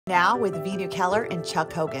Now with Veenu and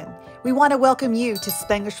Chuck Hogan. We want to welcome you to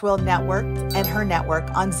Spanglish World Network and her network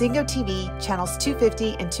on Zingo TV channels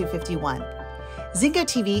 250 and 251. Zingo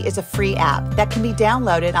TV is a free app that can be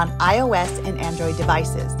downloaded on iOS and Android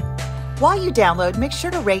devices. While you download, make sure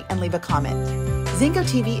to rate and leave a comment. Zingo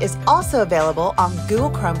TV is also available on Google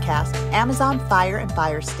Chromecast, Amazon Fire and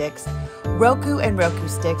Fire Sticks, Roku and Roku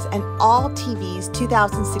Sticks, and all TVs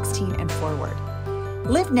 2016 and forward.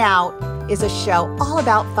 Live Now is a show all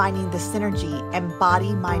about finding the synergy and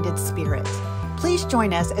body-minded spirit. Please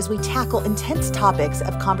join us as we tackle intense topics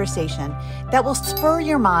of conversation that will spur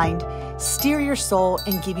your mind, steer your soul,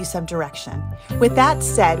 and give you some direction. With that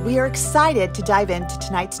said, we are excited to dive into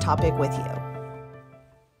tonight's topic with you.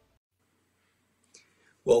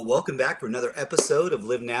 Well, welcome back for another episode of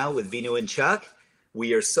Live Now with Veenu and Chuck.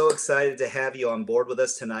 We are so excited to have you on board with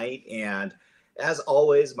us tonight. And as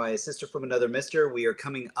always, my sister from another mister, we are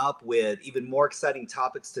coming up with even more exciting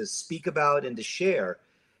topics to speak about and to share.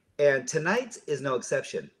 And tonight is no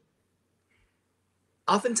exception.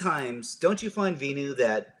 Oftentimes, don't you find, Veenu,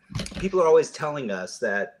 that people are always telling us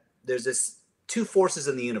that there's this two forces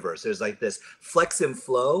in the universe. There's like this flex and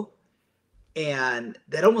flow, and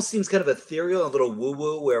that almost seems kind of ethereal, a little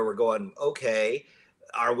woo-woo, where we're going, okay,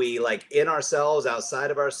 are we like in ourselves, outside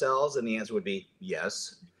of ourselves? And the answer would be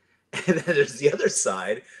yes. And then there's the other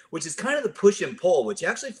side, which is kind of the push and pull, which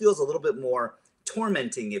actually feels a little bit more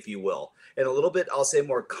tormenting, if you will, and a little bit, I'll say,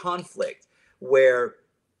 more conflict, where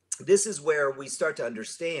this is where we start to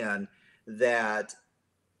understand that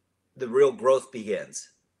the real growth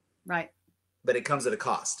begins. Right. But it comes at a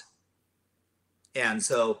cost. And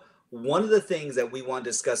so one of the things that we want to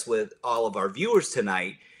discuss with all of our viewers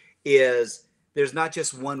tonight is there's not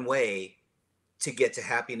just one way to get to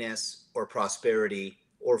happiness or prosperity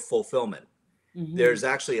or fulfillment. Mm-hmm. There's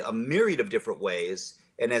actually a myriad of different ways.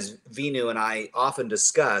 And as Veenu and I often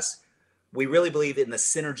discuss, we really believe in the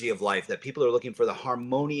synergy of life, that people are looking for the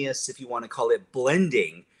harmonious, if you want to call it,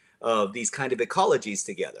 blending of these kind of ecologies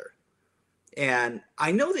together. And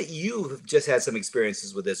I know that you've just had some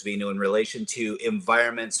experiences with this, Veenu, in relation to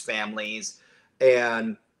environments, families,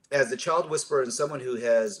 and as the child whisperer and someone who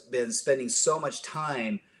has been spending so much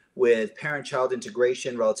time with parent-child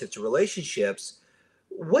integration relative to relationships,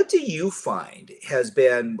 what do you find has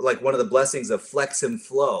been like one of the blessings of flex and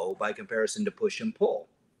flow by comparison to push and pull?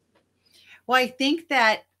 Well, I think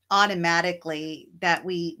that automatically that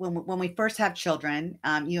when we first have children,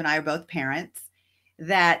 you and I are both parents,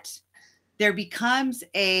 that there becomes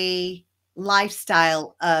a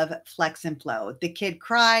lifestyle of flex and flow. The kid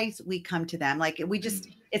cries, we come to them. Like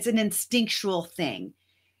it's an instinctual thing.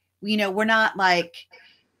 You know, we're not like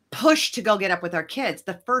pushed to go get up with our kids.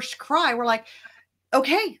 The first cry, we're like,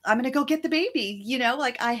 okay, I'm going to go get the baby. You know,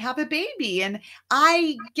 like I have a baby and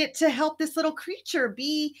I get to help this little creature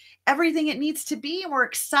be everything it needs to be. And we're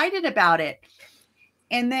excited about it.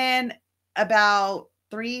 And then about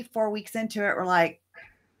 3-4 weeks into it, we're like,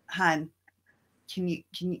 hun, can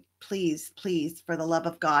you please, for the love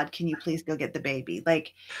of God, can you please go get the baby?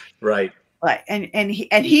 Like, right. And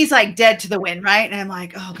he's like dead to the wind. Right. And I'm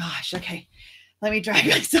like, oh gosh, okay, let me drag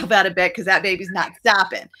myself out of bed, 'cause that baby's not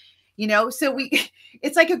stopping. You know, so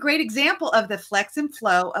it's like a great example of the flex and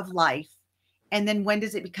flow of life. And then when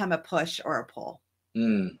does it become a push or a pull?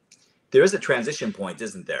 There is a transition point,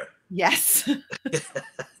 isn't there? Yes.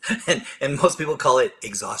 and most people call it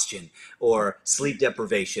exhaustion or sleep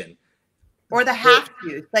deprivation. Or the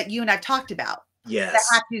have-tos that you and I talked about. Yes.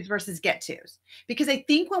 The have-tos versus get-tos. Because I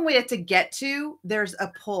think when it's a get-to, there's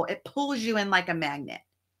a pull. It pulls you in like a magnet.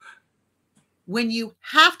 When you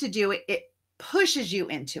have to do it, it pushes you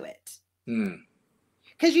into it.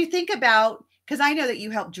 Because you think about, because I know that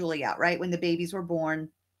you helped Julie out, right? When the babies were born.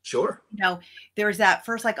 Sure. You know, there was that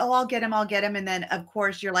first like, oh, I'll get him. And then of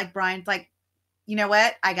course you're like, Brian's like, you know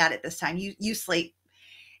what? I got it this time. You sleep.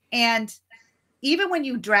 And even when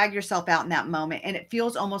you drag yourself out in that moment and it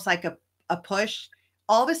feels almost like a push,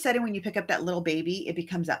 all of a sudden when you pick up that little baby, it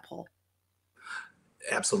becomes that pull.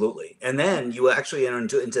 Absolutely. And then you actually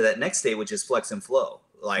enter into that next state, which is flex and flow.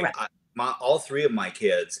 Like all three of my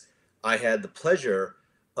kids, I had the pleasure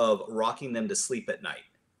of rocking them to sleep at night.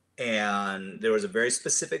 And there was a very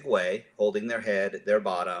specific way, holding their head, their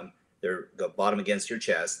bottom against your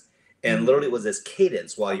chest. And literally it was this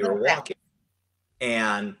cadence while you were walking.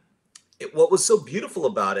 And what was so beautiful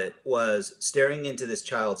about it was staring into this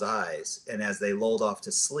child's eyes. And as they lulled off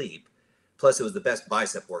to sleep, plus it was the best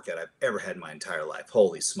bicep workout I've ever had in my entire life.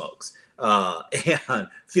 Holy smokes. And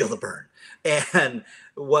feel the burn. And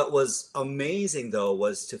what was amazing though,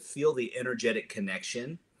 was to feel the energetic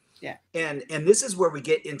connection. Yeah. And this is where we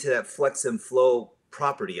get into that flex and flow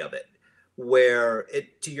property of it, where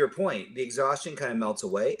it, to your point, the exhaustion kind of melts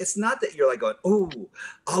away. It's not that you're like going, oh,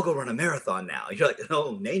 I'll go run a marathon now. You're like,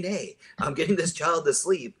 no, nay, nay, I'm getting this child to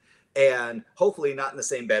sleep and hopefully not in the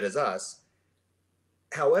same bed as us.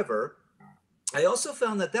 However, I also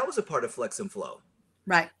found that that was a part of flex and flow.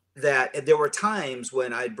 Right. That there were times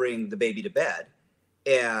when I'd bring the baby to bed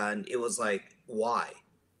and it was like, why?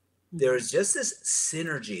 There was just this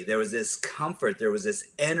synergy. There was this comfort. There was this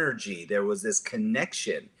energy. There was this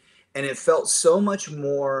connection. And it felt so much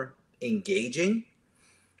more engaging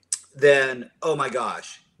than, oh my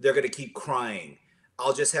gosh, they're going to keep crying.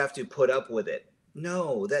 I'll just have to put up with it.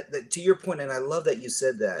 No, that to your point, and I love that you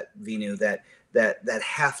said that, Veenu, that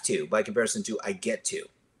have to, by comparison to I get to.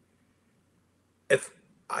 If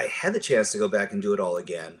I had the chance to go back and do it all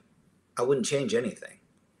again, I wouldn't change anything.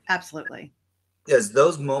 Absolutely. Because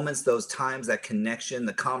those moments, those times, that connection,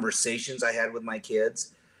 the conversations I had with my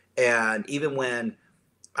kids, and even when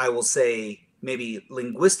I will say maybe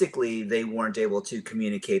linguistically they weren't able to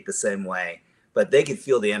communicate the same way, but they could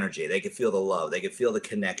feel the energy, they could feel the love, they could feel the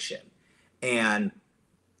connection. And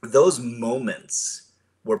those moments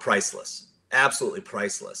were priceless, absolutely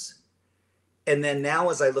priceless. And then now,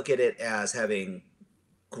 as I look at it as having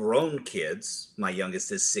grown kids, my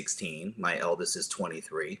youngest is 16, my eldest is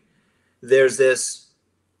 23, there's this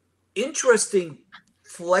interesting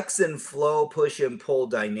flex and flow, push and pull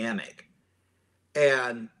dynamic.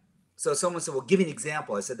 And so someone said, well, give me an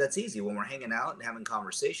example. I said, that's easy. When we're hanging out and having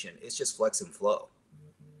conversation, it's just flex and flow.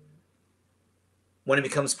 When it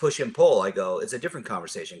becomes push and pull, I go, it's a different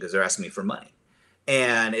conversation because they're asking me for money.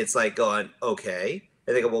 And it's like going, okay.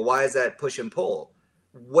 And they go, well, why is that push and pull?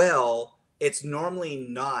 Well, it's normally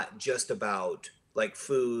not just about like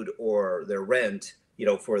food or their rent,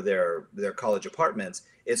 for their college apartments.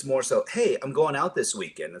 It's more so, hey, I'm going out this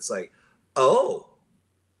weekend. It's like, oh,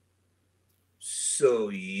 so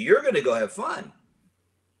you're going to go have fun.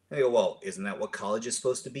 And I go, well, isn't that what college is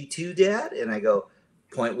supposed to be too, Dad? And I go,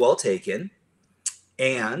 point well taken.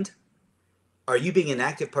 And are you being an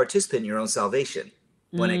active participant in your own salvation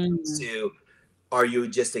when it comes to, are you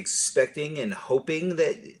just expecting and hoping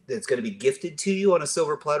that it's going to be gifted to you on a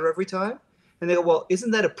silver platter every time? And they go, well, isn't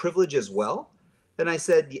that a privilege as well? And I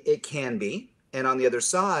said, it can be. And on the other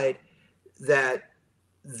side, that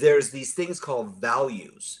there's these things called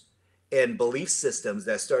values and belief systems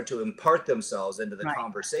that start to impart themselves into the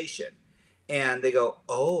conversation. And they go,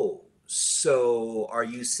 oh, so are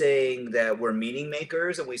you saying that we're meaning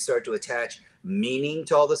makers and we start to attach meaning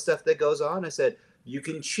to all the stuff that goes on? I said, you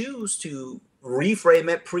can choose to reframe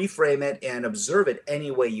it, pre-frame it, and observe it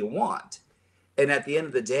any way you want. And at the end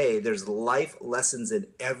of the day, there's life lessons in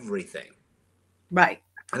everything. Right.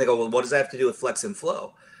 And they go, well, what does that have to do with flex and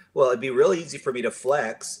flow? Well, it'd be really easy for me to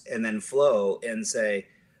flex and then flow and say,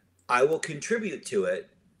 I will contribute to it.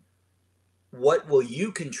 What will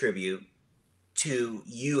you contribute to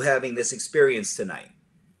you having this experience tonight?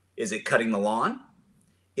 Is it cutting the lawn?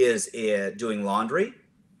 Is it doing laundry?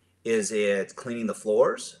 Is it cleaning the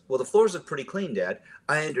floors? Well, the floors are pretty clean, Dad.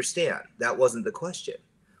 I understand. That wasn't the question.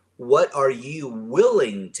 What are you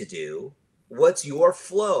willing to do? What's your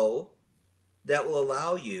flow that will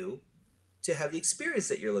allow you to have the experience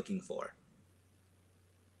that you're looking for?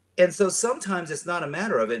 And so sometimes it's not a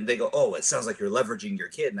matter of it. And they go, oh, it sounds like you're leveraging your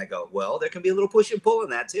kid. And I go, well, there can be a little push and pull in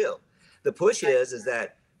that too. The push is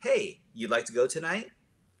that, hey, you'd like to go tonight?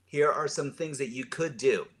 Here are some things that you could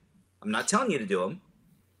do. I'm not telling you to do them.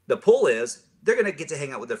 The pull is they're going to get to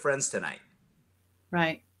hang out with their friends tonight.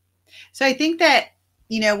 Right. So I think that,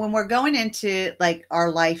 when we're going into like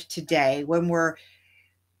our life today, when we're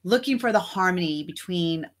looking for the harmony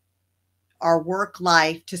between our work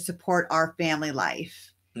life to support our family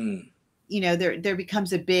life, there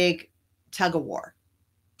becomes a big tug of war,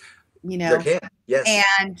 There can, yes.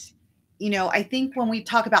 And, I think when we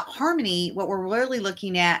talk about harmony, what we're really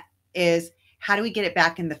looking at is how do we get it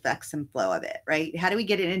back in the flex and flow of it, right? How do we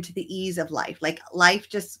get it into the ease of life? Like life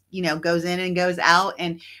just, goes in and goes out.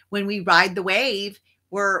 And when we ride the wave,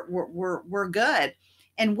 we're good.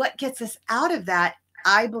 And what gets us out of that,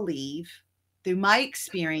 I believe, through my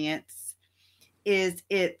experience, is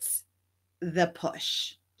it's the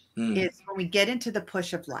push. It's when we get into the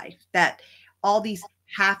push of life that all these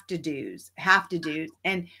have to do's.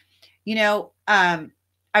 And,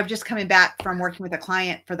 I'm just coming back from working with a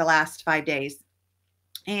client for the last 5 days.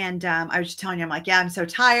 And I was just telling you, I'm like, yeah, I'm so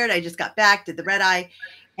tired. I just got back, did the red eye.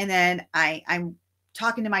 And then I'm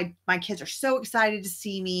talking to my kids are so excited to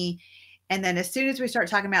see me. And then as soon as we start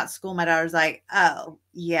talking about school, my daughter's like, oh,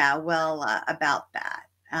 yeah, well, about that.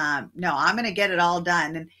 No, I'm going to get it all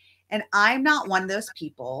done. And I'm not one of those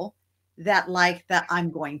people that like that I'm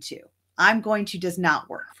going to. I'm going to does not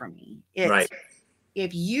work for me. It's Right.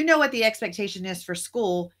 if you know what the expectation is for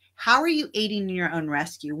school, how are you aiding in your own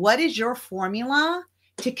rescue? What is your formula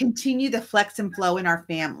to continue the flex and flow in our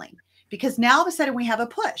family? Because now all of a sudden we have a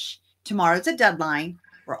push. Tomorrow's a deadline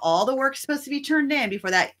where all the work's supposed to be turned in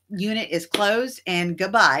before that unit is closed and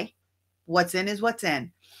goodbye. What's in is what's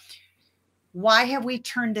in. Why have we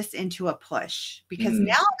turned this into a push? Because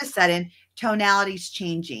now all of a sudden tonality's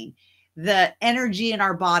changing. The energy in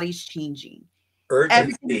our body's changing.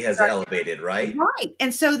 Urgency has elevated, right? Right.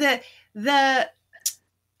 And so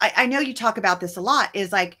I know you talk about this a lot,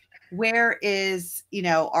 is like, where is,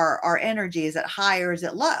 our energy? Is it high or is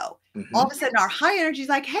it low? All of a sudden our high energy is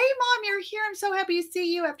like, hey mom, you're here. I'm so happy to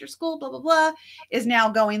see you after school, blah, blah, blah, is now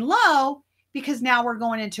going low because now we're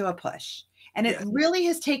going into a push. And it really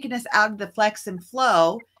has taken us out of the flex and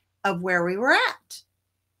flow of where we were at.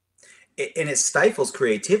 And it stifles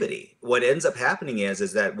creativity. What ends up happening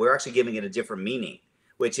is that we're actually giving it a different meaning,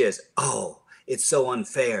 which is, oh, it's so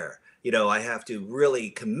unfair. I have to really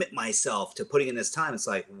commit myself to putting in this time. It's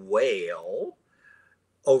like, well,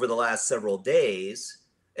 over the last several days,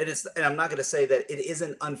 and I'm not going to say that it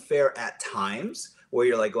isn't unfair at times where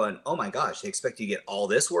you're like going, oh my gosh, they expect you to get all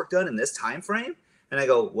this work done in this time frame. And I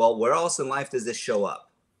go, well, where else in life does this show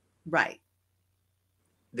up? Right.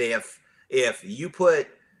 If you put,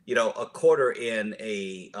 a quarter in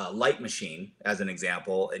a light machine, as an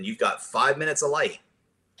example, and you've got 5 minutes of light,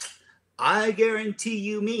 I guarantee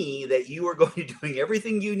you that you are going to be doing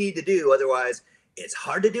everything you need to do. Otherwise, it's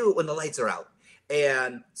hard to do it when the lights are out.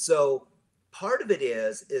 And so part of it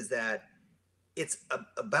is that it's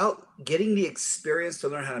about getting the experience to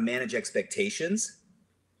learn how to manage expectations.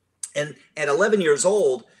 And at 11 years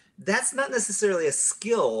old, that's not necessarily a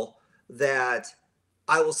skill that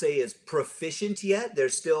I will say is proficient yet. They're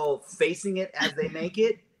still facing it as they make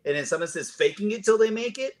it. And in some instances, faking it till they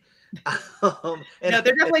make it. No, they're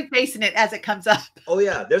definitely facing it as it comes up. Oh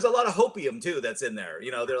yeah, there's a lot of hopium too that's in there.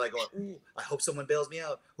 They're like, ooh, I hope someone bails me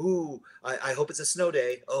out. Ooh, I hope it's a snow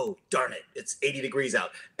day. Oh, darn it, it's 80 degrees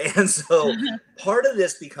out. And so part of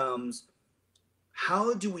this becomes,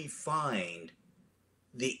 how do we find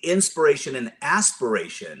the inspiration and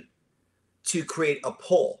aspiration to create a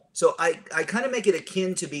pull? So I kind of make it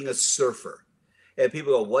akin to being a surfer. And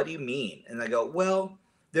people go, what do you mean? And I go, well,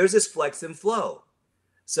 there's this flex and flow.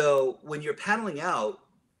 So when you're paddling out,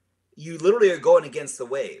 you literally are going against the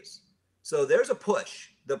waves. So there's a push.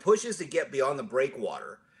 The push is to get beyond the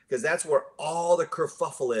breakwater, because that's where all the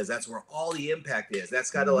kerfuffle is. That's where all the impact is.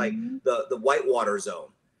 That's kind of like the whitewater zone.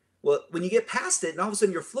 Well, when you get past it and all of a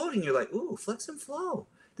sudden you're floating, you're like, ooh, flex and flow.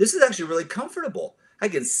 This is actually really comfortable. I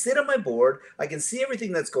can sit on my board. I can see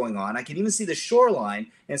everything that's going on. I can even see the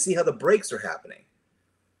shoreline and see how the breaks are happening.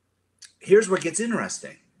 Here's where it gets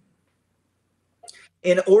interesting.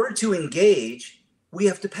 In order to engage, we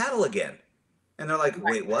have to paddle again. And they're like,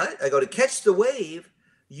 wait, what? I go, to catch the wave,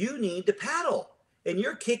 you need to paddle. And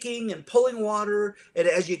you're kicking and pulling water. And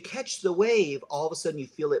as you catch the wave, all of a sudden you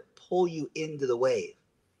feel it pull you into the wave.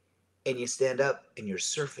 And you stand up and you're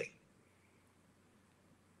surfing.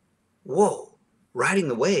 Whoa, riding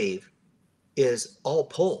the wave is all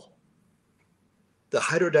pull. The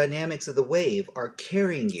hydrodynamics of the wave are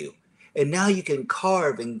carrying you. And now you can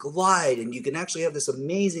carve and glide, and you can actually have this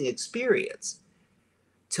amazing experience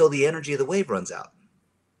till the energy of the wave runs out.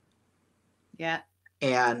 Yeah.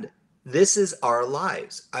 And this is our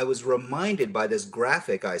lives. I was reminded by this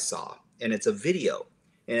graphic I saw, and it's a video,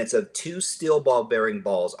 and it's of two steel ball bearing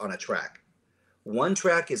balls on a track. One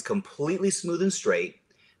track is completely smooth and straight.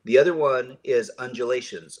 The other one is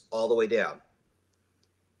undulations all the way down.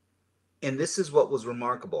 And this is what was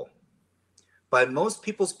remarkable. By most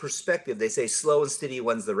people's perspective, they say slow and steady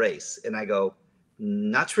wins the race. And I go,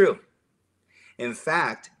 not true. In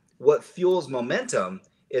fact, what fuels momentum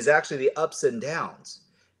is actually the ups and downs.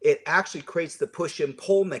 It actually creates the push and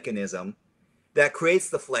pull mechanism that creates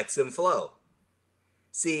the flex and flow.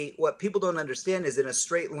 See, what people don't understand is in a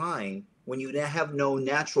straight line, when you have no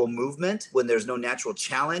natural movement, when there's no natural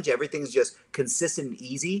challenge, everything's just consistent and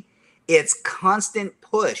easy, it's constant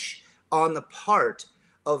push on the part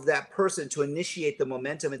of that person to initiate the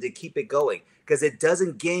momentum and to keep it going, because it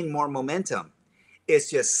doesn't gain more momentum.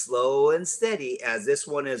 It's just slow and steady as this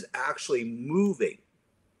one is actually moving.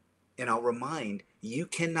 And I'll remind you,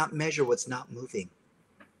 cannot measure what's not moving.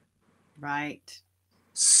 Right.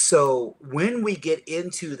 So when we get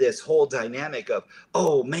into this whole dynamic of,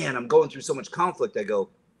 oh man, I'm going through so much conflict, I go,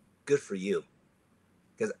 good for you.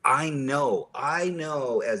 Because I know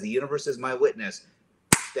as the universe is my witness,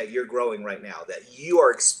 that you're growing right now, that you are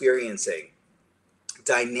experiencing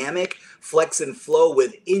dynamic flex and flow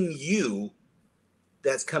within you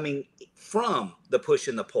that's coming from the push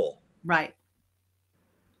and the pull. Right.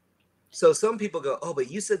 So some people go, oh,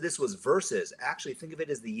 but you said this was versus. Actually, think of it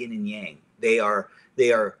as the yin and yang. They are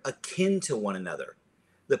akin to one another.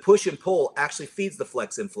 The push and pull actually feeds the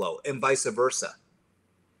flex and flow, and vice versa.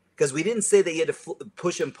 Because we didn't say that you had to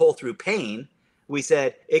push and pull through pain. We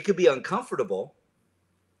said it could be uncomfortable.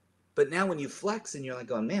 But now when you flex and you're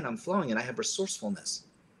like, oh man, I'm flowing and I have resourcefulness,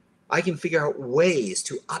 I can figure out ways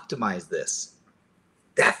to optimize this.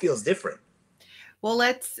 That feels different. Well,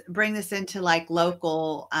 let's bring this into like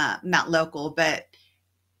local, not local, but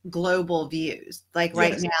global views. Like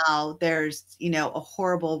right Yes. now, there's, a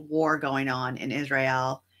horrible war going on in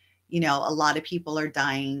Israel. A lot of people are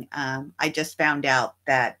dying. I just found out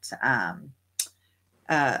that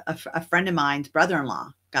a friend of mine's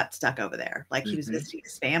brother-in-law got stuck over there. Like he was visiting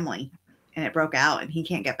his family and it broke out and he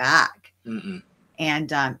can't get back. Mm-mm.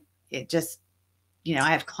 And it just,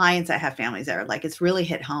 I have clients that have families there. Like it's really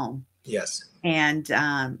hit home. Yes. And,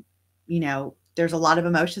 there's a lot of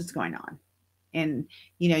emotions going on. And,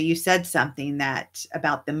 you said something that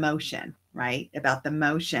about the motion, right? About the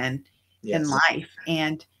motion in life,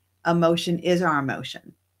 and emotion is our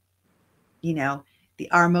emotion.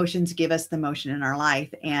 Our emotions give us the motion in our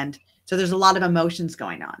life. And so there's a lot of emotions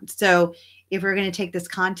going on. So if we're going to take this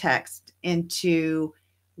context into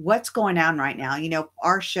what's going on right now,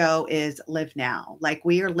 our show is Live Now. Like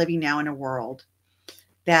we are living now in a world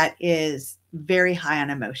that is very high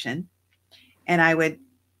on emotion. And I would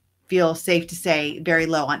feel safe to say very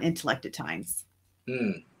low on intellect at times.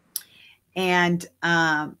 And,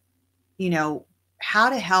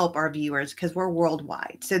 how to help our viewers, because we're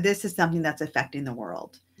worldwide. So this is something that's affecting the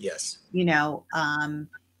world. Yes.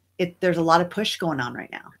 There's a lot of push going on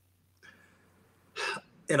right now.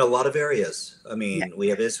 In a lot of areas. I mean, we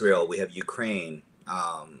have Israel, we have Ukraine,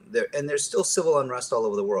 there's still civil unrest all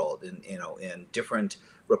over the world, in different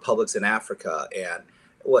republics in Africa. And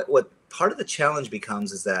what part of the challenge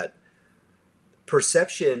becomes is that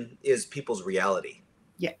perception is people's reality.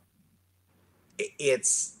 Yeah.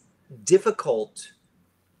 It's difficult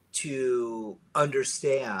to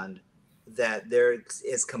understand that there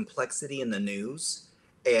is complexity in the news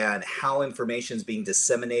and how information is being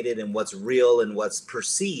disseminated and what's real and what's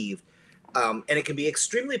perceived. And it can be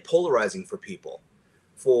extremely polarizing for people.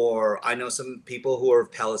 I know some people who are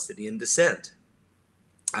of Palestinian descent.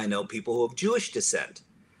 I know people who have Jewish descent.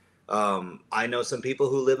 I know some people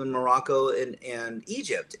who live in Morocco and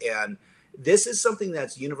Egypt. And this is something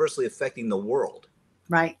that's universally affecting the world.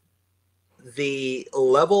 Right. The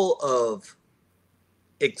level of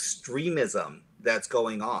extremism that's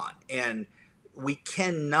going on. And we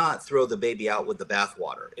cannot throw the baby out with the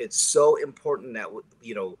bathwater. It's so important that,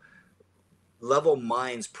 level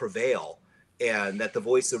minds prevail and that the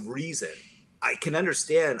voice of reason. I can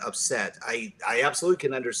understand upset. I absolutely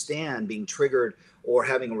can understand being triggered or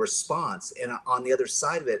having a response. And on the other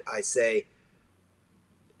side of it, I say,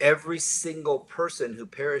 every single person who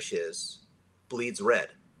perishes bleeds red.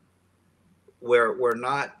 We're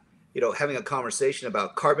not, having a conversation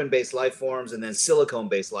about carbon-based life forms and then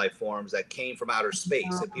silicone-based life forms that came from outer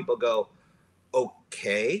space. And people go,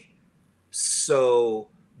 okay, so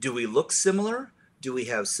do we look similar? Do we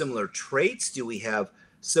have similar traits? Do we have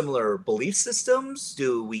similar belief systems?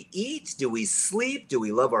 Do we eat? Do we sleep? Do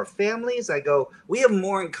we love our families? I go, we have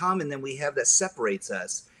more in common than we have that separates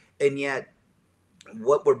us. And yet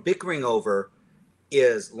what we're bickering over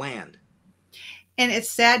is land. And it's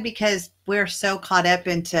sad because we're so caught up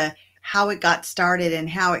into how it got started.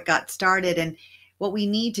 And what we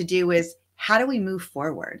need to do is, how do we move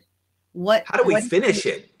forward? How do we finish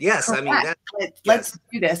it? Yes. Correct. I mean, let's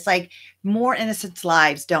do this. Like, more innocent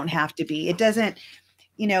lives don't have to be. It doesn't,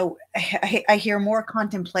 I hear more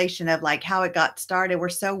contemplation of like how it got started. We're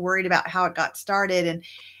so worried about how it got started and,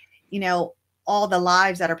 all the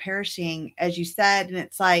lives that are perishing, as you said. And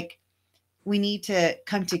it's like, we need to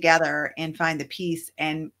come together and find the peace.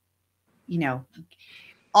 And,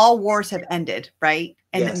 all wars have ended, right?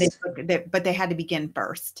 And yes. But they had to begin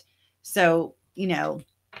first. So,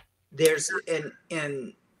 there's,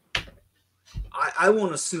 and I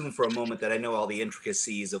won't assume for a moment that I know all the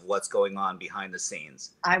intricacies of what's going on behind the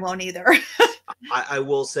scenes. I won't either. I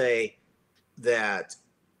will say that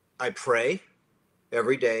I pray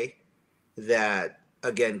every day that,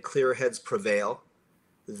 again, clear heads prevail,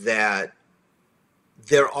 that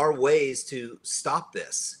there are ways to stop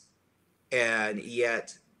this. And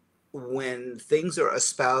yet, when things are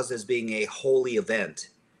espoused as being a holy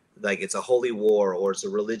event, like it's a holy war or it's a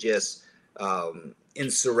religious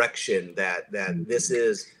insurrection, that this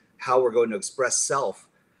is how we're going to express self,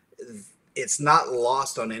 it's not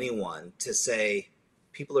lost on anyone to say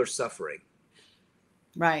people are suffering.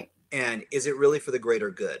 Right. And is it really for the greater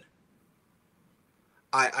good?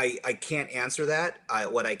 I can't answer that.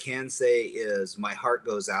 What I can say is my heart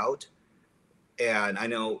goes out, and I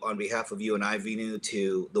know on behalf of you and I, Veenu,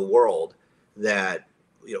 to the world, that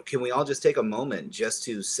can we all just take a moment just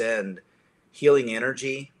to send healing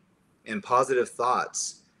energy and positive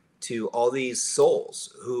thoughts to all these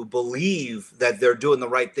souls who believe that they're doing the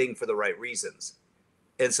right thing for the right reasons.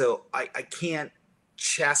 And so I can't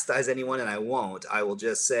chastise anyone, and I won't. I will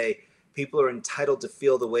just say people are entitled to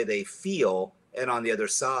feel the way they feel. And on the other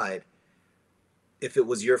side, if it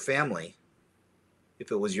was your family, if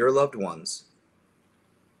it was your loved ones,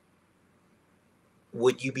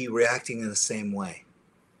 would you be reacting in the same way?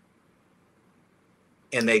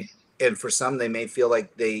 And for some, they may feel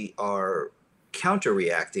like they are counter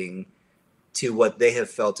reacting to what they have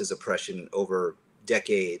felt as oppression over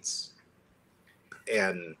decades.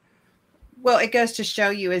 And well, it goes to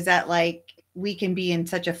show you is that like we can be in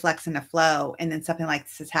such a flex and a flow, and then something like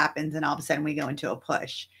this happens, and all of a sudden we go into a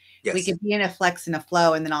push. yes. We could be in a flex and a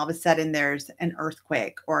flow, and then all of a sudden there's an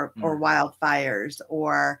earthquake or wildfires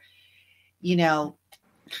or,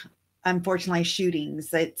 unfortunately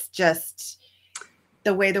shootings. It's just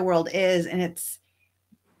the way the world is. And it's,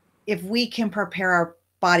 if we can prepare our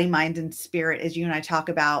body, mind, and spirit, as you and I talk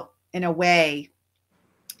about, in a way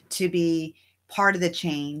to be part of the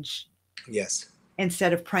change. Yes.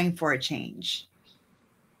 Instead of praying for a change,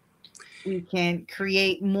 we can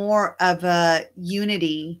create more of a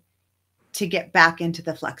unity to get back into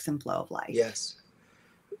the flex and flow of life. Yes.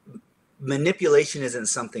 Manipulation isn't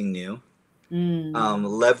something new.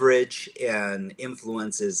 Leverage and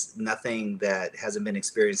influence is nothing that hasn't been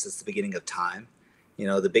experienced since the beginning of time.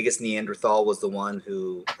 The biggest Neanderthal was the one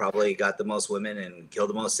who probably got the most women and killed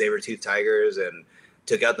the most saber-toothed tigers and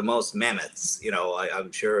took out the most mammoths.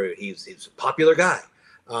 I'm sure he's a popular guy.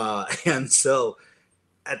 And so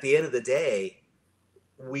at the end of the day,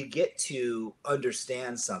 we get to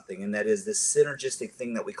understand something, and that is this synergistic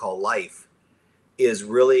thing that we call life is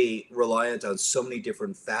really reliant on so many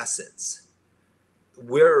different facets.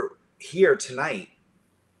 We're here tonight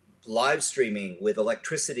live streaming with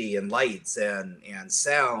electricity and lights and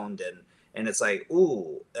sound, and it's like,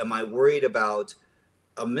 ooh, am I worried about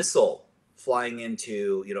a missile flying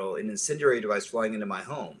into, an incendiary device flying into my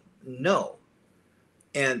home? No.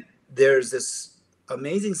 And there's this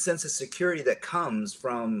amazing sense of security that comes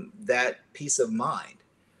from that peace of mind,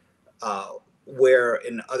 where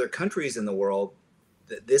in other countries in the world,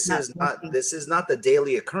 this is not the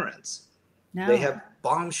daily occurrence. No. They have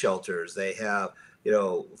bomb shelters, they have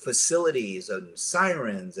facilities and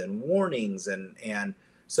sirens and warnings, and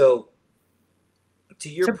so to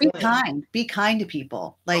your point, be kind to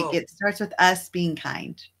people. Like it starts with us being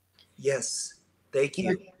kind. Yes, thank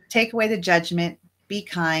you. Take away the judgment, be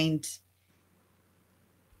kind,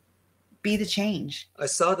 be the change. I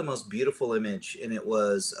saw the most beautiful image, and it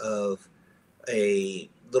was of a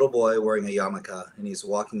little boy wearing a yarmulke, and he's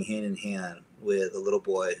walking hand in hand with a little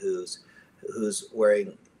boy who's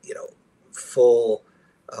wearing full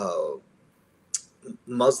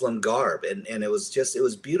Muslim garb, and it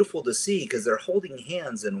was beautiful to see because they're holding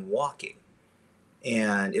hands and walking,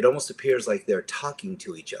 and it almost appears like they're talking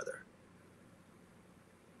to each other.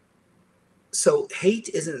 So hate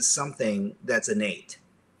isn't something that's innate.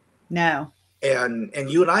 No. And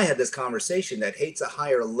you and I had this conversation that hate's a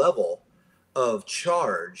higher level of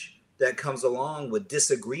charge that comes along with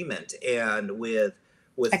disagreement and with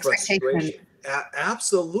frustration.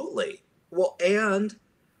 Absolutely. Well, and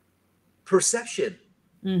perception.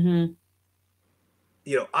 Mm-hmm.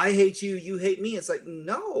 I hate you, you hate me. It's like,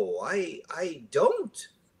 no, I don't.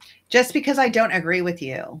 Just because I don't agree with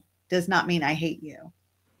you does not mean I hate you.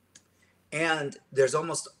 And there's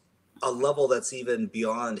almost a level that's even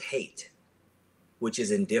beyond hate, which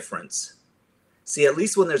is indifference. See, at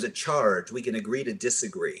least when there's a charge, we can agree to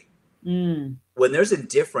disagree. When there's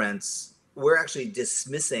indifference, we're actually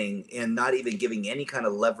dismissing and not even giving any kind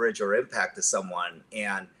of leverage or impact to someone.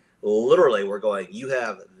 And literally we're going, you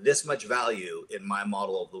have this much value in my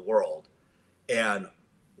model of the world. And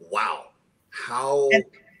wow, how...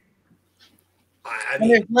 I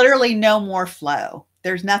mean, there's literally no more flow.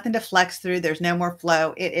 There's nothing to flex through. There's no more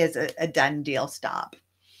flow. It is a done deal. Stop.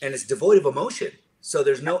 And it's devoid of emotion. So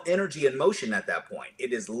there's no energy and motion at that point.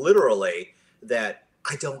 It is literally that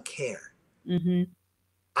I don't care. Mm-hmm.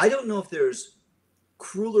 I don't know if there's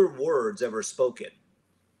crueler words ever spoken.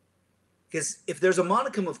 Because if there's a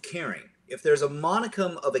modicum of caring, if there's a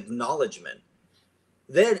modicum of acknowledgement,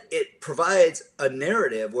 then it provides a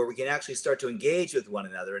narrative where we can actually start to engage with one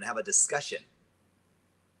another and have a discussion.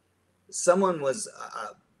 Someone was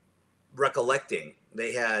recollecting,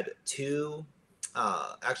 they had two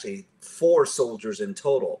actually 4 soldiers in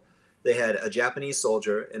total. They had a Japanese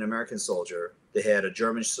soldier, an American soldier, they had a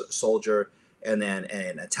German soldier, and then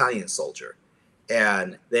an Italian soldier.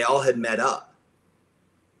 And they all had met up.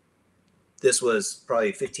 This was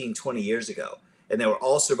probably 15, 20 years ago. And they were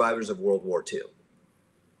all survivors of World War II.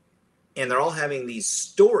 And they're all having these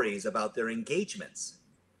stories about their engagements.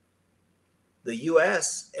 The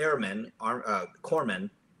U.S. airmen, corpsmen,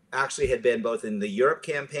 actually had been both in the Europe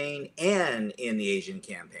campaign and in the Asian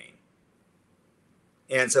campaign.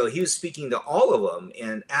 And so he was speaking to all of them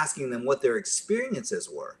and asking them what their experiences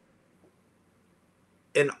were.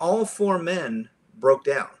 And all 4 men broke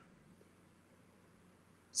down.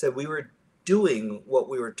 Said, we were doing what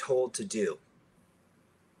we were told to do.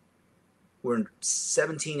 We're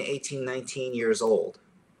 17, 18, 19 years old.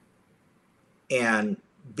 And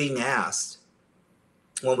being asked,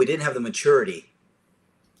 when we didn't have the maturity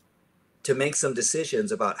to make some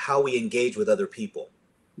decisions about how we engage with other people.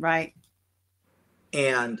 Right.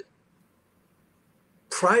 And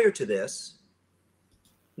prior to this,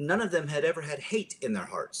 none of them had ever had hate in their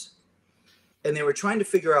hearts. And they were trying to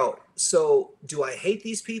figure out, so do I hate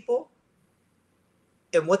these people?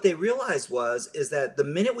 And what they realized is that the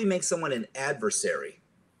minute we make someone an adversary,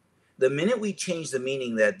 the minute we change the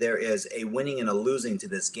meaning that there is a winning and a losing to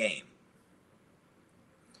this game,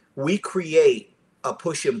 we create a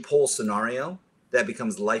push and pull scenario that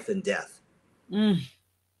becomes life and death.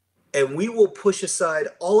 And we will push aside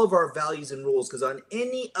all of our values and rules, because on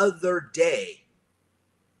any other day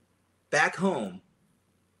back home,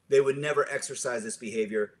 they would never exercise this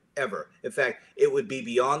behavior ever. In fact, it would be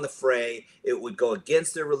beyond the fray. It would go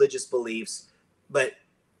against their religious beliefs. But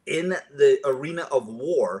in the arena of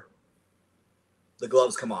war, the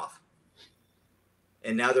gloves come off.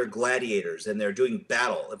 And now they're gladiators and they're doing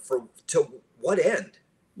battle. And to what end?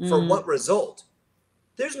 For what result?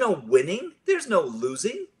 There's no winning. There's no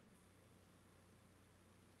losing.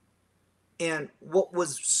 And what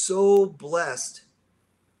was so blessed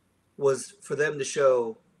was for them to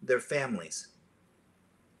show their families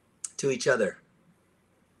to each other,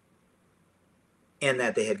 and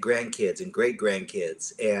that they had grandkids and great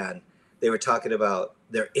grandkids, and they were talking about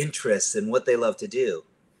their interests and what they love to do.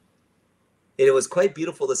 And it was quite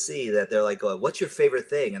beautiful to see that they're like, oh, what's your favorite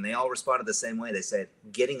thing? And they all responded the same way. They said,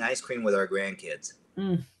 getting ice cream with our grandkids.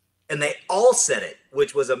 And they all said it,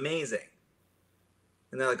 which was amazing.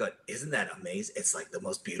 And they're like, isn't that amazing? It's like the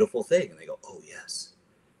most beautiful thing. And they go, oh, yes.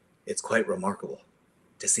 It's quite remarkable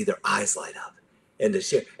to see their eyes light up and to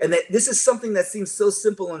share. And this is something that seems so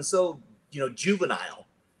simple and so, juvenile.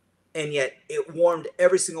 And yet it warmed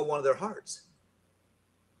every single one of their hearts.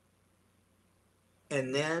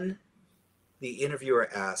 And then the interviewer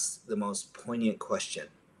asked the most poignant question.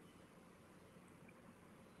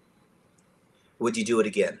 Would you do it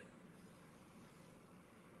again?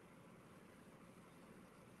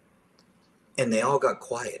 And they all got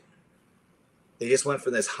quiet. They just went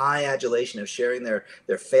from this high adulation of sharing their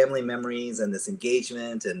family memories and this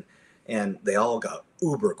engagement, and they all got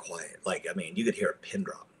uber quiet. Like, I mean, you could hear a pin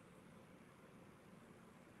drop.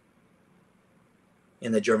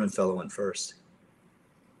 And the German fellow went first.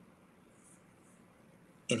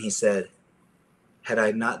 And he said, had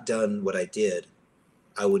I not done what I did,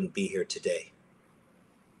 I wouldn't be here today.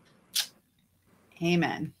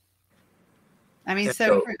 Amen. I mean,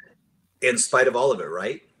 so true. In spite of all of it,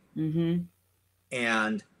 right? Mm-hmm.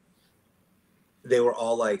 And they were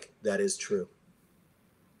all like, that is true.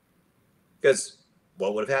 Because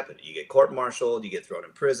what would have happened? You get court-martialed, you get thrown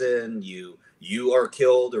in prison, you are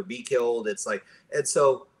killed or be killed. It's like, and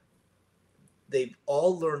so they've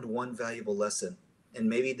all learned one valuable lesson. And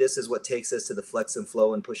maybe this is what takes us to the flex and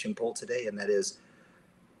flow and push and pull today. And that is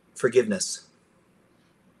forgiveness.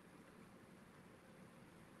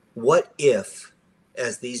 What if,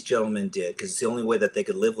 as these gentlemen did, because it's the only way that they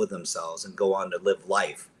could live with themselves and go on to live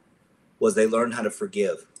life, was they learned how to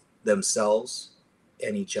forgive themselves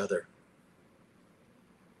and each other.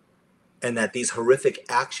 And that these horrific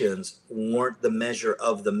actions weren't the measure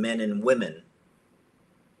of the men and women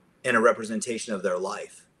and a representation of their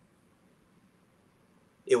life.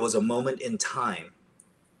 It was a moment in time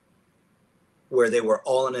where they were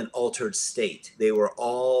all in an altered state. They were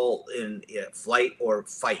all in flight or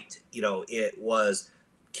fight. It was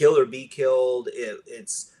kill or be killed.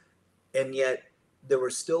 And yet there were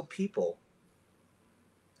still people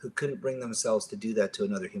who couldn't bring themselves to do that to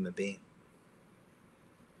another human being.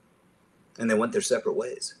 And they went their separate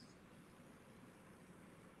ways.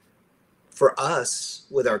 For us,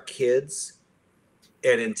 with our kids,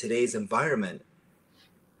 and in today's environment,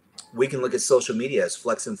 we can look at social media as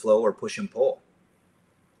flex and flow or push and pull.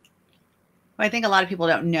 I think a lot of people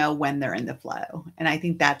don't know when they're in the flow. And I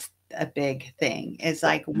think that's a big thing. It's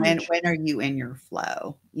like, when are you in your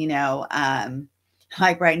flow? You know,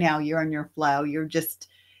 like right now you're in your flow. You're just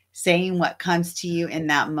saying what comes to you in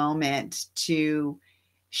that moment to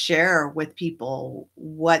share with people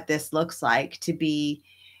what this looks like,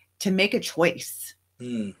 to make a choice,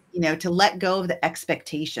 you know, to let go of the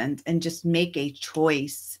expectations and just make a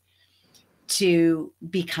choice to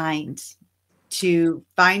be kind, to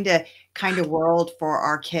find a kind of world for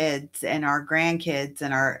our kids and our grandkids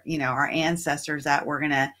and our, you know, our ancestors that we're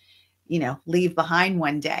going to, you know, leave behind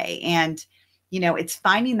one day. And, you know, it's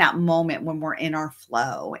finding that moment when we're in our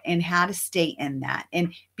flow and how to stay in that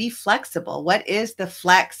and be flexible. What is the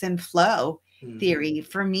flex and flow theory?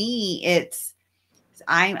 For me, it's,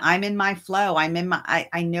 I'm in my flow. I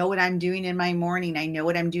know what I'm doing in my morning. I know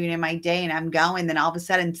what I'm doing in my day, and I'm going. Then all of a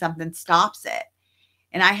sudden something stops it.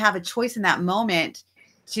 And I have a choice in that moment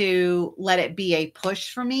to let it be a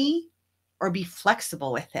push for me or be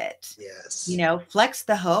flexible with it. Yes. You know, flex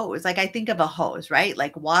the hose. Like I think of a hose, right?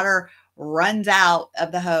 Like water runs out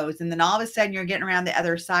of the hose. And then all of a sudden you're getting around the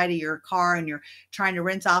other side of your car and you're trying to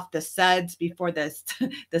rinse off the suds before the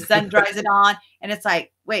sun dries it on. And it's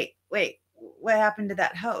like, wait, what happened to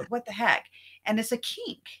that hose? What the heck? And it's a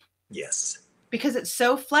kink. Yes. Because it's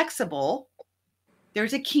so flexible,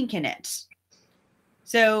 there's a kink in it.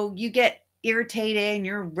 So you get irritated and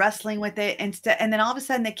you're wrestling with it and then all of a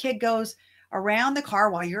sudden the kid goes around the car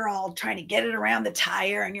while you're all trying to get it around the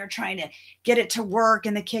tire and you're trying to get it to work,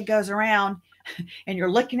 and the kid goes around and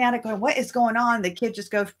you're looking at it going, what is going on? The kid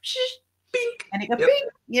just goes, Bink. And it goes, bing,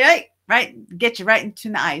 yeah, right. Get you right into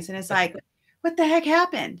the ice. And it's like, what the heck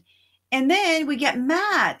happened? And then we get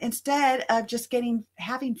mad instead of just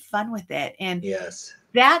having fun with it. And yes,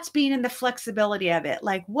 that's being in the flexibility of it.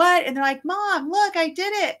 Like, what? And they're like, Mom, look, I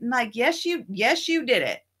did it. And like, yes, you did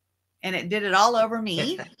it. And it did it all over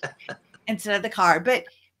me instead of the car. But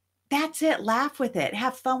that's it. Laugh with it.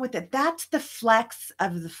 Have fun with it. That's the flex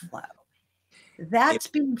of the flow. That's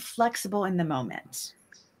being flexible in the moment.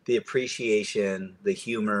 The appreciation, the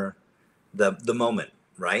humor, the moment,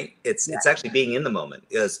 right? It's actually being in the moment.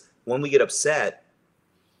 Because when we get upset,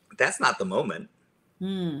 that's not the moment.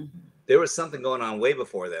 There was something going on way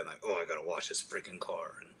before then. Like, oh, I got to wash this freaking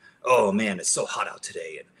car. And, oh, man, it's so hot out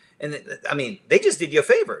today. And I mean, they just did you a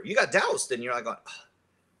favor. You got doused and you're like, oh.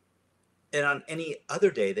 And on any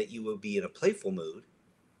other day that you would be in a playful mood,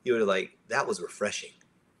 you would like, that was refreshing.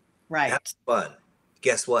 Right. That's fun.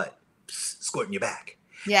 Guess what? Squirting you back.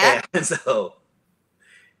 Yeah. And so,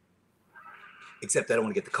 except I don't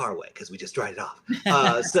want to get the car wet because we just dried it off.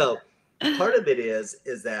 So part of it is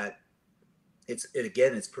that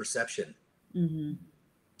it's perception.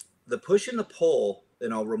 The push and the pull,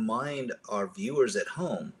 and I'll remind our viewers at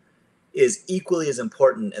home, is equally as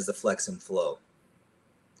important as the flex and flow.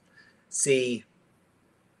 See,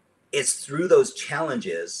 it's through those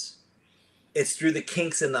challenges, it's through the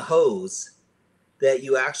kinks in the hose that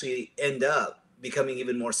you actually end up becoming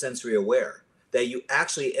even more sensory aware, that you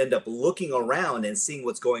actually end up looking around and seeing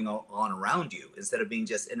what's going on around you instead of being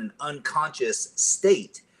just in an unconscious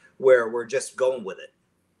state where we're just going with it.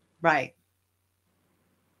 Right.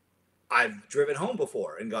 I've driven home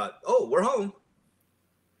before and got, oh, we're home.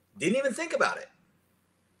 Didn't even think about it.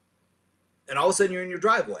 And all of a sudden you're in your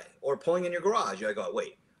driveway or pulling in your garage. I go,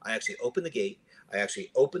 wait, I actually opened the gate. I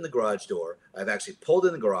actually opened the garage door. I've actually pulled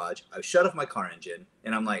in the garage. I've shut off my car engine.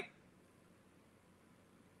 And I'm like,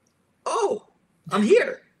 oh, I'm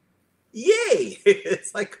here. Yay.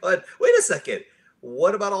 It's like, wait a second.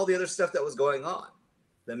 What about all the other stuff that was going on?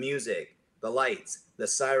 The music, the lights, the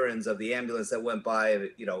sirens of the ambulance that went by,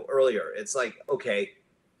 earlier. It's like, okay,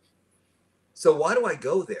 so why do I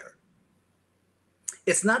go there?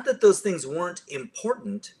 It's not that those things weren't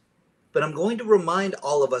important, but I'm going to remind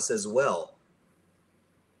all of us as well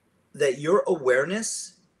that your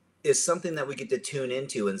awareness is something that we get to tune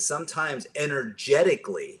into. And sometimes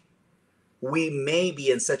energetically, we may be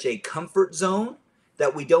in such a comfort zone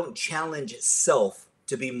that we don't challenge self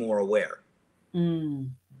to be more aware.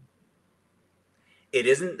 It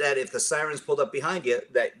isn't that if the sirens pulled up behind you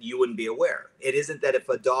that you wouldn't be aware. It isn't that if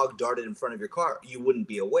a dog darted in front of your car, you wouldn't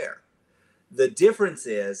be aware. The difference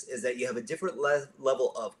is that you have a different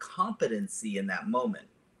level of competency in that moment.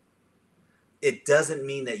 It doesn't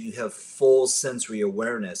mean that you have full sensory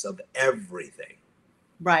awareness of everything.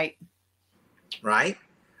 Right. Right?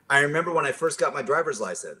 I remember when I first got my driver's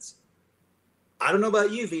license. I don't know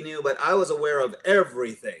about you, Veenu, but I was aware of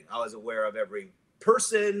everything. I was aware of every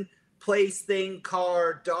person, place, thing,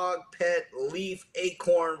 car, dog, pet, leaf,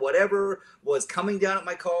 acorn, whatever was coming down at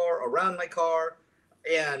my car, around my car.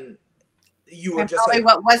 And you were And just probably like,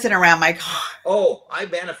 what wasn't around my car. oh, I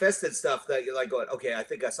manifested stuff that you're like going, okay, I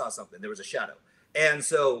think I saw something. There was a shadow. And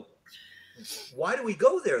so why do we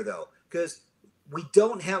go there though? Because we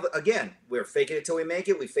don't have, again, we're faking it till we make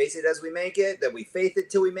it. We face it as we make it, then we faith it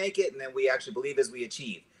till we make it, and then we actually believe as we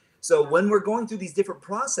achieve. So when we're going through these different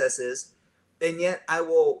processes, and yet I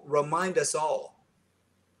will remind us all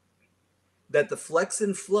that the flex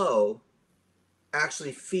and flow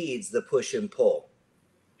actually feeds the push and pull.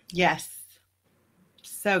 Yes.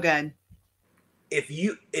 So good. If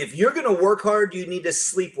you're going to work hard, you need to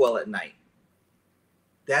sleep well at night.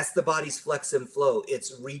 That's the body's flex and flow.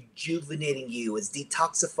 It's rejuvenating you. It's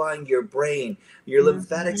detoxifying your brain, your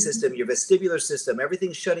lymphatic system, your vestibular system.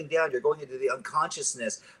 Everything's shutting down. You're going into the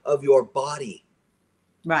unconsciousness of your body.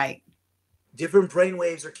 Right. Different brain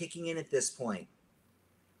waves are kicking in at this point.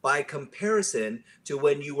 By comparison to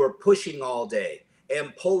when you were pushing all day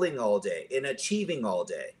and pulling all day and achieving all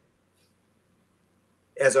day.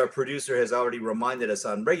 As our producer has already reminded us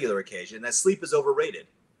on regular occasion, that sleep is overrated.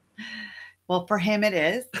 Well, for him it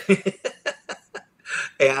is.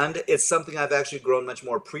 And it's something I've actually grown much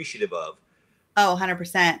more appreciative of. Oh,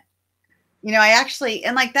 100%. You know, I actually,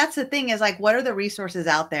 and like, that's the thing is like, what are the resources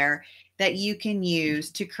out there that you can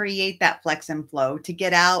use to create that flex and flow, to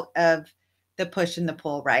get out of the push and the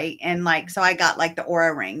pull, right? And like, so I got like the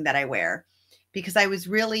Aura ring that I wear because I was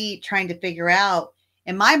really trying to figure out,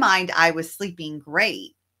 in my mind, I was sleeping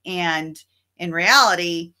great. And in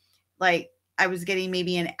reality, like I was getting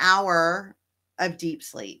maybe an hour of deep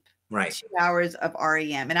sleep, Right. 2 hours of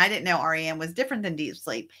REM. And I didn't know REM was different than deep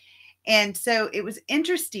sleep. And so it was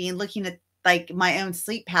interesting looking at like my own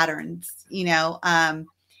sleep patterns, you know,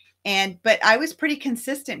 but I was pretty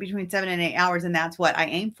consistent between 7 and 8 hours. And that's what I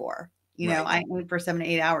aim for. You know, I aim for 7 to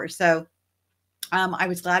 8 hours. So I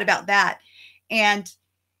was glad about that. And,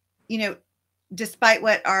 you know, despite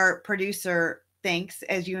what our producer thinks,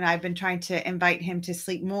 as you and I have been trying to invite him to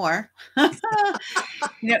sleep more, you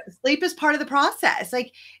know, sleep is part of the process.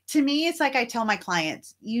 Like to me, it's like I tell my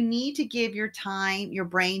clients, you need to give your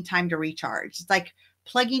brain time to recharge. It's like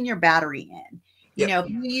plugging your battery in. You know, if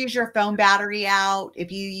you use your phone battery out,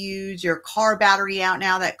 if you use your car battery out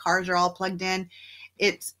now that cars are all plugged in,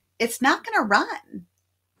 it's not going to run.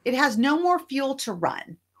 It has no more fuel to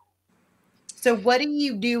run. So what are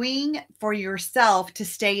you doing for yourself to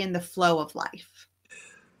stay in the flow of life?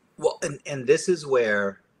 Well, and this is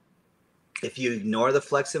where if you ignore the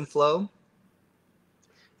flex and flow,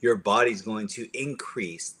 your body's going to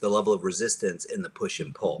increase the level of resistance in the push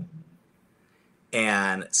and pull.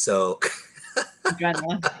 And so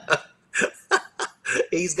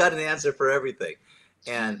he's got an answer for everything.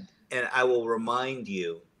 And I will remind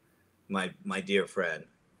you, my dear friend,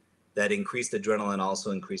 that increased adrenaline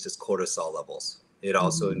also increases cortisol levels. It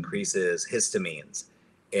also increases histamines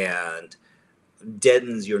and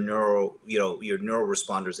deadens your neural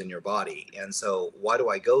responders in your body. And so why do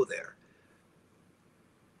I go there?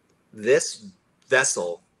 This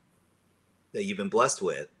vessel that you've been blessed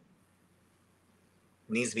with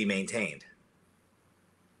needs to be maintained.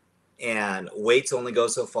 And weights only go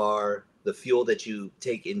so far. The fuel that you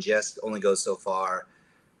ingest only goes so far.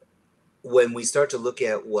 When we start to look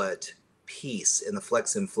at what peace and the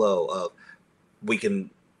flex and flow of, we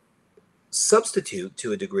can substitute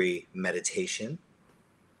to a degree meditation,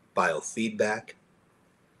 biofeedback,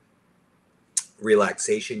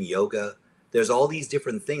 relaxation, yoga. There's all these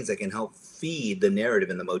different things that can help feed the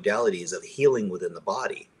narrative and the modalities of healing within the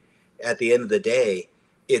body. At the end of the day,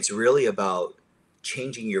 it's really about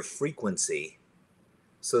changing your frequency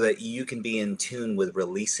so that you can be in tune with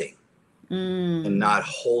releasing and not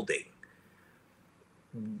holding.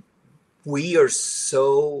 We are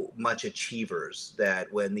so much achievers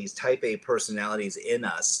that when these type A personalities in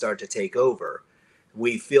us start to take over,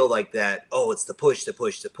 we feel like that, oh, it's the push, the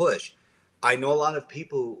push, the push. I know a lot of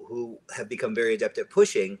people who have become very adept at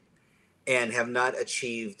pushing and have not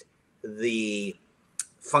achieved the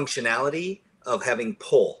functionality of having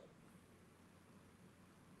pull.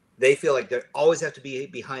 They feel like they always have to be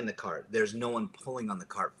behind the cart. There's no one pulling on the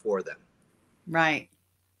cart for them. Right.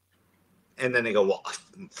 And then they go, well,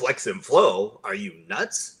 flex and flow? Are you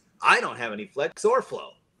nuts? I don't have any flex or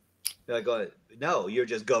flow. They're like, no, you're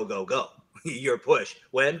just go, go, go. You're push.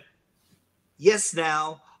 When? Yes,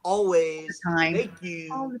 now, always. Thank you.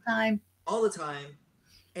 All the time. All the time.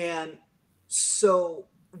 And so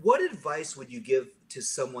what advice would you give to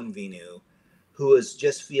someone, Veenu, who is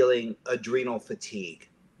just feeling adrenal fatigue?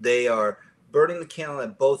 They are burning the candle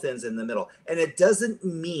at both ends in the middle. And it doesn't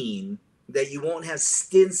mean that you won't have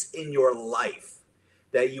stints in your life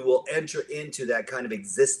that you will enter into that kind of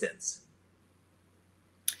existence.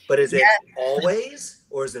 But is it Yeah. always,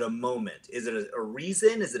 or is it a moment? Is it a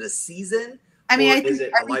reason? Is it a season? I mean, Or is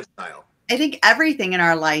it a lifestyle? I think everything in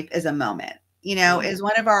our life is a moment. You know, as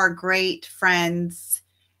one of our great friends,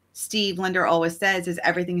 Steve Linder, always says, is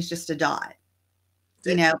everything's just a dot.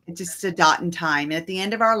 You know, it's just a dot in time. And at the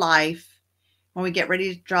end of our life, when we get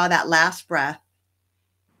ready to draw that last breath,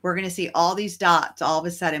 we're going to see all these dots all of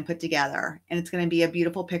a sudden put together. And it's going to be a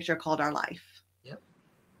beautiful picture called our life. Yep.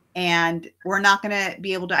 And we're not going to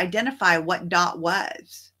be able to identify what dot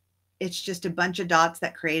was. It's just a bunch of dots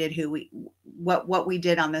that created what we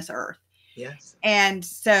did on this earth. Yes. And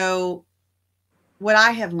so what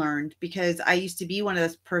I have learned, because I used to be one of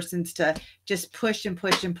those persons to just push and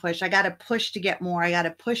push and push. I got to push to get more. I got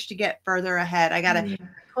to push to get further ahead. I got to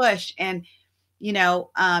push. And, you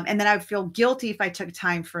know, and then I would feel guilty if I took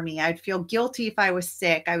time for me. I'd feel guilty if I was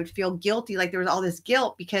sick. I would feel guilty. Like there was all this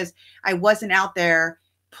guilt because I wasn't out there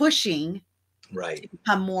pushing to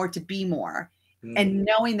become more, to be more, and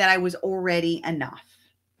knowing that I was already enough.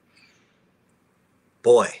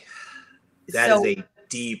 Boy, that is a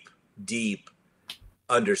deep, deep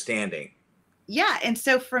understanding. Yeah. And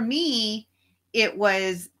so for me, it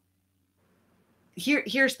was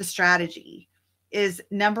here's the strategy is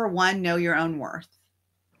number one, know your own worth.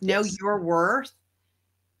 Know your worth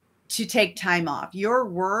to take time off, your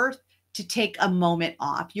worth to take a moment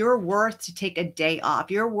off, your worth to take a day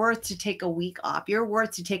off, your worth to take a week off, your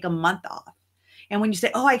worth to take a month off. And when you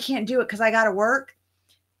say, oh, I can't do it because I got to work,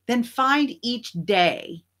 then find each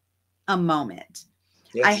day a moment.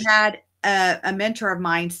 I had a mentor of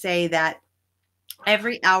mine say that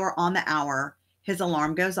every hour on the hour, his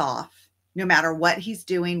alarm goes off, no matter what he's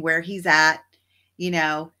doing, where he's at, you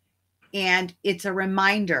know, and it's a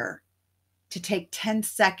reminder to take 10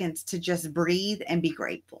 seconds to just breathe and be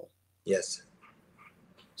grateful. Yes.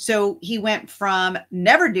 So he went from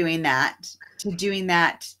never doing that to doing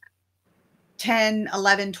that 10,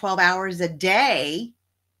 11, 12 hours a day,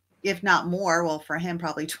 if not more. Well, for him,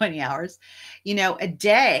 probably 20 hours, you know, a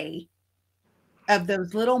day of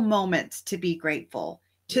those little moments to be grateful,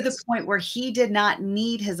 to the point where he did not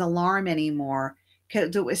need his alarm anymore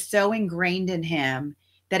because it was so ingrained in him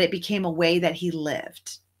that it became a way that he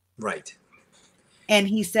lived. Right. And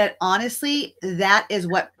he said, honestly, that is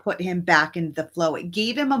what put him back into the flow. It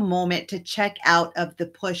gave him a moment to check out of the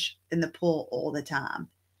push and the pull all the time.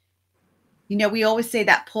 You know, we always say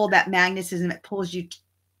that pull, that magnetism, it pulls you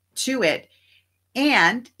to it.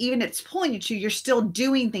 And even it's pulling you to, you're still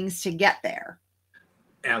doing things to get there.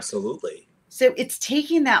 Absolutely. So it's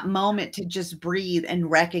taking that moment to just breathe and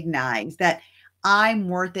recognize that I'm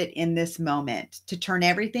worth it in this moment, to turn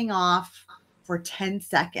everything off for 10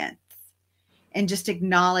 seconds and just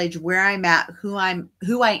acknowledge where I'm at, who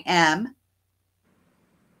I am,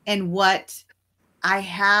 and what I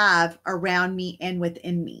have around me and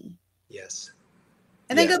within me. Yes.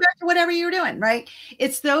 And then go back to whatever you're doing, right?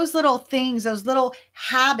 It's those little things, those little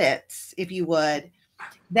habits, if you would,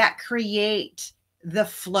 that create the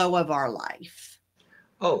flow of our life.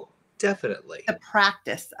 Oh, definitely. The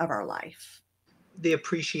practice of our life. The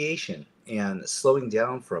appreciation and slowing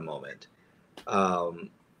down for a moment.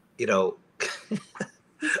 You know,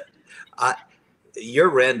 you're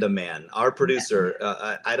random, man. Our producer,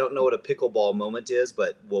 I don't know what a pickleball moment is,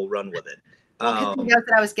 but we'll run with it. Well, he knows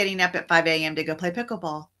that I was getting up at 5 a.m. to go play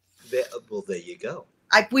pickleball. Well, there you go.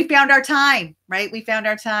 We found our time, right? We found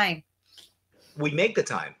our time. We make the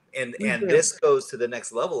time. And this goes to the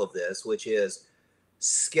next level of this, which is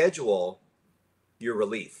schedule your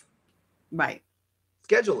relief. Right.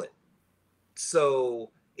 Schedule it.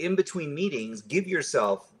 So in between meetings, give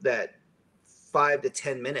yourself that 5 to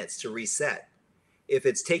 10 minutes to reset. If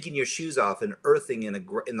it's taking your shoes off and earthing in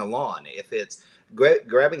the lawn, if it's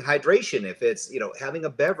grabbing hydration, if it's, you know, having a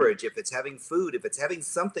beverage, if it's having food, if it's having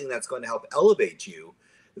something that's going to help elevate you,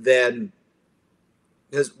 then,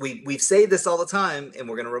 because we say this all the time and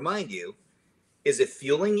we're going to remind you, is it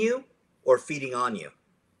fueling you or feeding on you?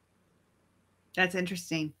 That's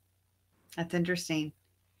interesting. That's interesting.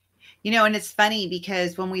 You know, and it's funny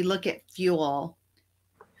because when we look at fuel,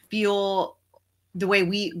 the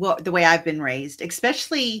way I've been raised,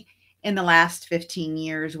 especially in the last 15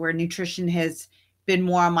 years where nutrition has been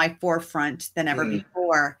more on my forefront than ever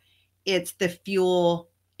before, it's the fuel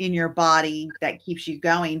in your body that keeps you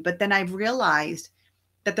going. But then I've realized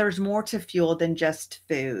that there's more to fuel than just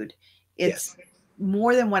food. It's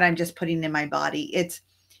more than what I'm just putting in my body. It's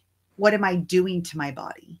what am I doing to my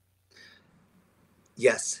body?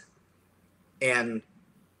 Yes. And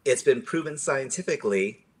it's been proven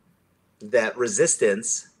scientifically that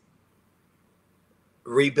resistance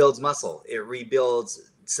rebuilds muscle. It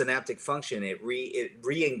rebuilds synaptic function. It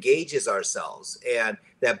re-engages our cells, and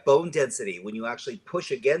that bone density, when you actually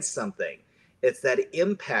push against something, it's that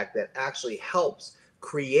impact that actually helps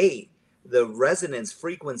create the resonance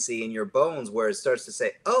frequency in your bones, where it starts to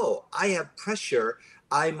say, oh, I have pressure,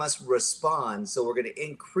 I must respond. So we're going to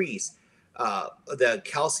increase the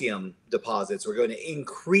calcium deposits. We're going to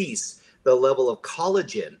increase the level of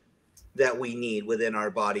collagen that we need within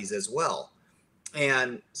our bodies as well.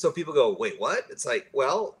 And so people go, wait, what? It's like,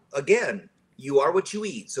 well, again, you are what you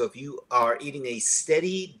eat. So if you are eating a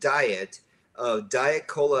steady diet of Diet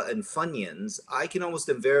Cola and Funyuns, I can almost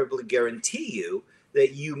invariably guarantee you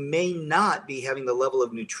that you may not be having the level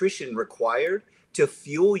of nutrition required to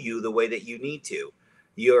fuel you the way that you need to.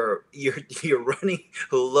 You're running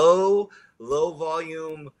low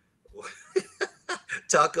volume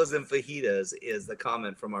tacos and fajitas is the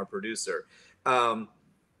comment from our producer. And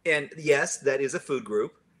yes, that is a food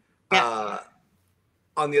group. Yeah.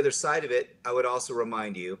 On the other side of it, I would also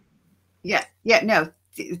remind you. Yeah. No,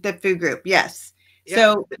 the food group. Yes. Yeah.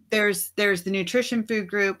 So there's the nutrition food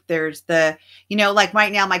group. There's the, like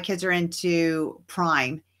right now my kids are into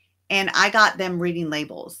Prime, and I got them reading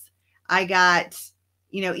labels. I got,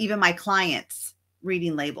 even my clients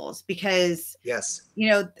reading labels, because, yes,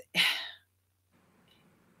 it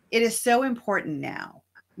is so important now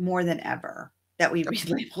more than ever that we read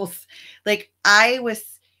labels. Like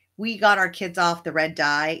we got our kids off the red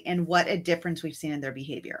dye, and what a difference we've seen in their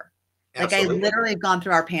behavior. Absolutely. Like I literally have gone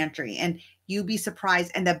through our pantry, and you'd be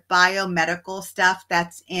surprised. And the biomedical stuff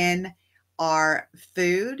that's in our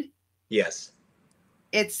food. Yes.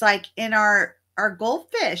 It's like in our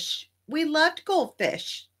goldfish. We loved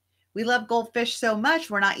goldfish. We love goldfish so much,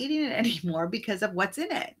 we're not eating it anymore because of what's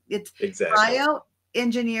in it. It's exactly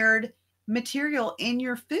bioengineered material in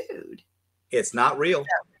your food. It's not real.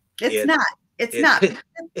 It's not.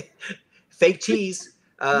 Fake cheese.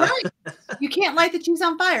 Right. You can't light the cheese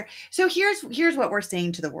on fire. So here's what we're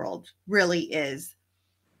saying to the world really is,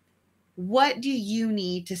 what do you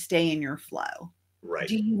need to stay in your flow? Right.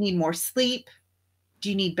 Do you need more sleep? Do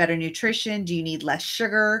you need better nutrition? Do you need less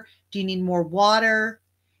sugar? Do you need more water?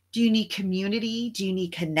 Do you need community? Do you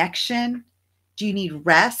need connection? Do you need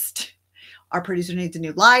rest? Our producer needs a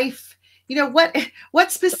new life.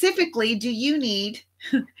 What specifically do you need?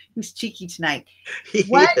 He's cheeky tonight.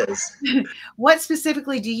 What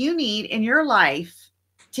specifically do you need in your life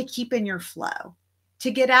to keep in your flow,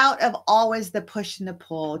 to get out of always the push and the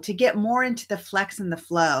pull, to get more into the flex and the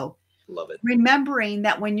flow? Love it. Remembering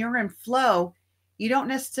that when you're in flow, you don't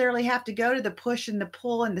necessarily have to go to the push and the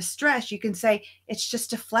pull and the stress. You can say, it's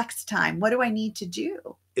just a flex time. What do I need to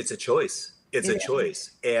do? It's a choice. It's a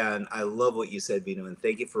choice. And I love what you said, Veenu, and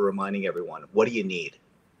thank you for reminding everyone. What do you need?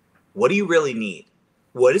 What do you really need?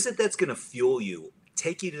 What is it that's going to fuel you,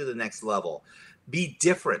 take you to the next level? Be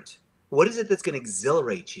different. What is it that's going to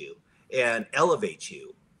exhilarate you and elevate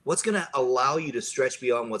you? What's going to allow you to stretch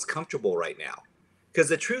beyond what's comfortable right now? Because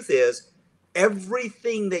the truth is,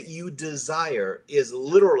 everything that you desire is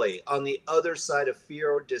literally on the other side of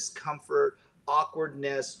fear, discomfort,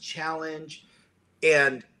 awkwardness, challenge,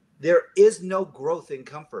 and there is no growth in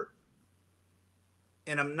comfort.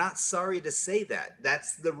 And I'm not sorry to say that.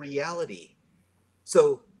 That's the reality.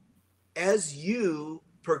 So as you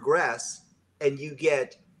progress and you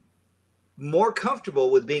get more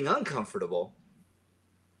comfortable with being uncomfortable,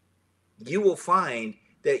 you will find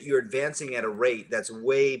that you're advancing at a rate that's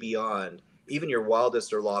way beyond even your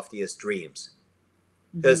wildest or loftiest dreams.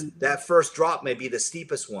 Because that first drop may be the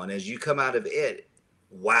steepest one. As you come out of it,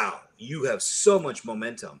 wow, you have so much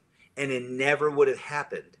momentum. And it never would have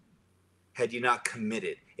happened had you not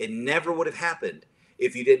committed. It never would have happened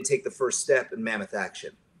if you didn't take the first step in mammoth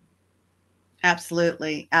action.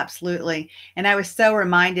 Absolutely. Absolutely. And I was so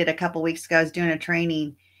reminded a couple of weeks ago, I was doing a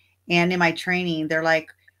training, and in my training, they're like,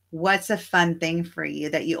 what's a fun thing for you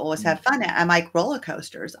that you always have fun at? I'm like, roller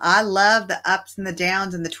coasters. I love the ups and the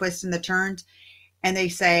downs and the twists and the turns. And they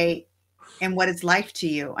say, and what is life to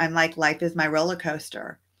you? I'm like, life is my roller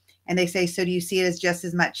coaster. And they say, so do you see it as just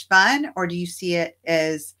as much fun, or do you see it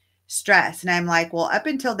as stress? And I'm like, well, up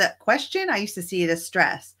until that question, I used to see it as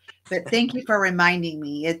stress. But thank you for reminding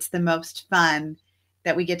me. It's the most fun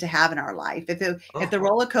that we get to have in our life. If the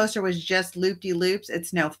roller coaster was just loop-de-loops,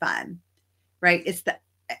 it's no fun, right? It's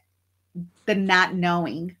the not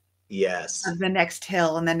knowing of the next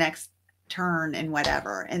hill and the next turn and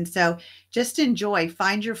whatever. And so just enjoy,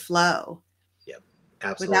 find your flow. Yep,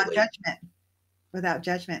 absolutely. Without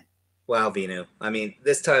judgment. Wow, Veenu. I mean,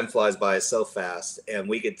 this time flies by so fast, and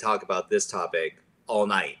we could talk about this topic all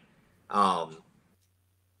night. But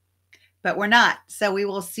we're not. So we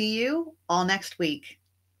will see you all next week.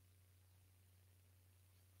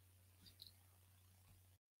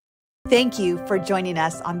 Thank you for joining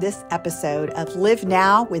us on this episode of Live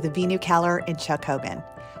Now with Veenu and Chuck Hogan.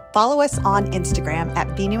 Follow us on Instagram at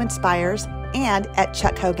Veenu Inspires and at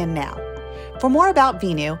Chuck Hogan Now. For more about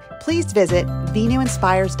Veenu, please visit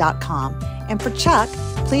veenuinspires.com. And for Chuck,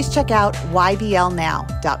 please check out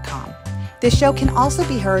yblnow.com. This show can also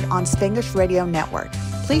be heard on Spanglish Radio Network.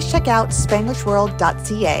 Please check out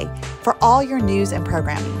spanglishworld.ca for all your news and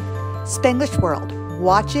programming. Spanglish World.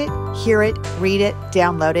 Watch it, hear it, read it,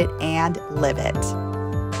 download it, and live it.